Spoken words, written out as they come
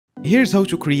Here's how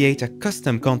to create a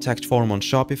custom contact form on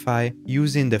Shopify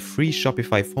using the free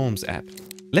Shopify Forms app.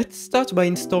 Let's start by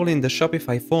installing the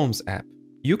Shopify Forms app.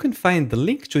 You can find the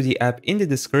link to the app in the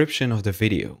description of the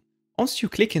video. Once you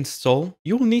click install,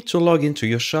 you'll need to log into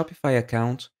your Shopify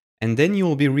account and then you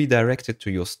will be redirected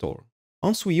to your store.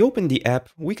 Once we open the app,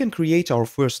 we can create our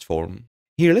first form.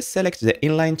 Here, let's select the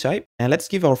inline type and let's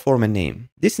give our form a name.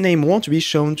 This name won't be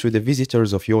shown to the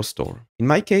visitors of your store. In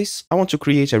my case, I want to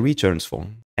create a returns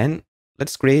form. And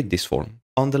let's create this form.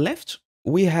 On the left,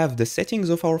 we have the settings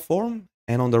of our form,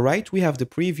 and on the right, we have the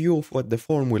preview of what the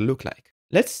form will look like.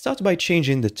 Let's start by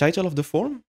changing the title of the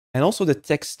form and also the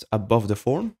text above the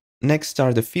form. Next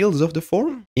are the fields of the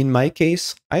form. In my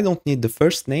case, I don't need the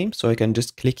first name, so I can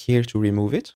just click here to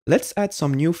remove it. Let's add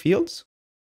some new fields.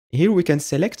 Here we can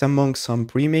select among some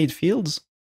pre-made fields,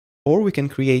 or we can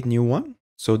create new one.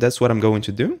 So that's what I'm going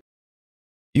to do.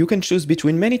 You can choose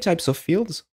between many types of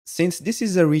fields. Since this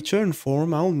is a return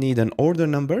form, I'll need an order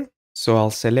number. So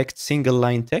I'll select single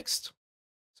line text.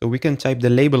 So we can type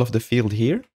the label of the field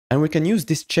here. And we can use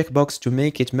this checkbox to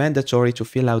make it mandatory to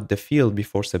fill out the field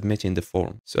before submitting the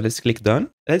form. So let's click done.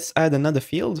 Let's add another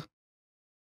field.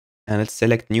 And let's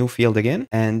select new field again.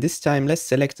 And this time let's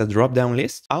select a drop-down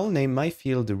list. I'll name my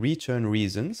field return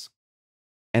reasons.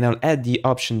 And I'll add the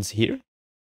options here.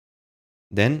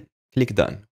 Then click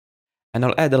done. And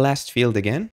I'll add the last field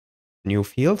again. New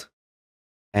field.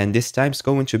 And this time it's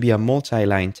going to be a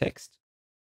multi-line text.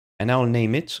 And I'll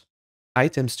name it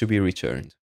items to be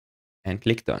returned. And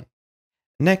click done.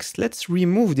 Next, let's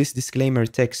remove this disclaimer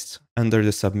text under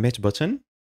the submit button.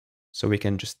 So we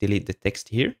can just delete the text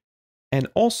here. And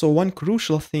also one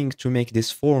crucial thing to make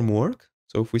this form work.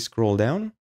 So if we scroll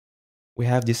down, we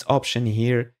have this option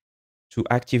here to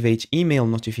activate email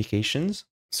notifications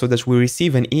so that we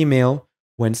receive an email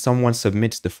when someone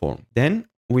submits the form. Then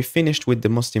we finished with the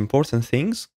most important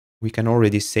things. We can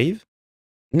already save.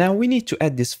 Now we need to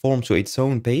add this form to its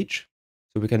own page.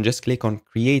 So we can just click on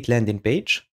create landing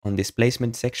page on this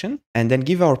placement section and then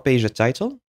give our page a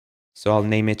title. So I'll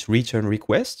name it return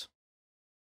request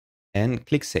and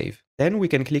click save. Then we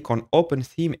can click on open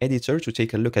theme editor to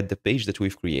take a look at the page that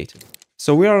we've created.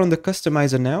 So we are on the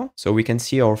customizer now. So we can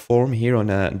see our form here on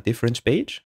a different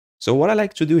page. So what I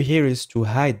like to do here is to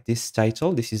hide this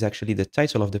title. This is actually the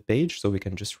title of the page. So we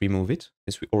can just remove it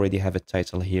since we already have a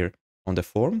title here on the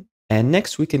form. And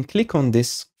next we can click on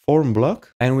this form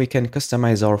block and we can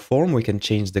customize our form. We can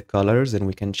change the colors and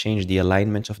we can change the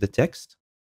alignment of the text.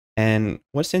 And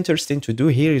what's interesting to do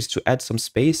here is to add some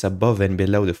space above and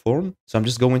below the form. So I'm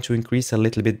just going to increase a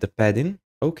little bit the padding.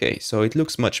 Okay, so it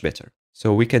looks much better.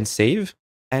 So we can save.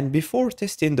 And before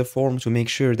testing the form to make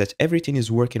sure that everything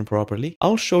is working properly,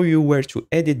 I'll show you where to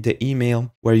edit the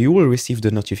email where you will receive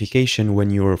the notification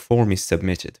when your form is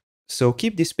submitted. So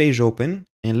keep this page open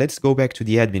and let's go back to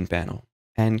the admin panel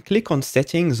and click on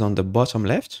settings on the bottom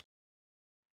left.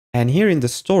 And here in the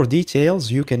store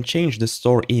details, you can change the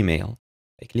store email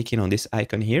by clicking on this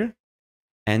icon here.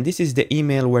 And this is the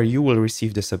email where you will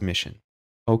receive the submission.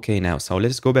 Okay, now, so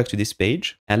let's go back to this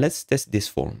page and let's test this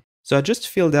form. So I just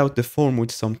filled out the form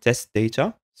with some test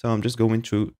data. So I'm just going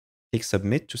to click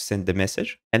submit to send the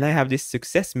message. And I have this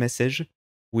success message,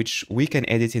 which we can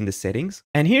edit in the settings.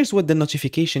 And here's what the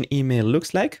notification email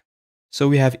looks like. So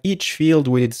we have each field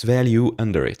with its value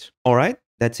under it. All right,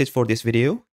 that's it for this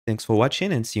video. Thanks for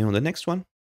watching and see you on the next one.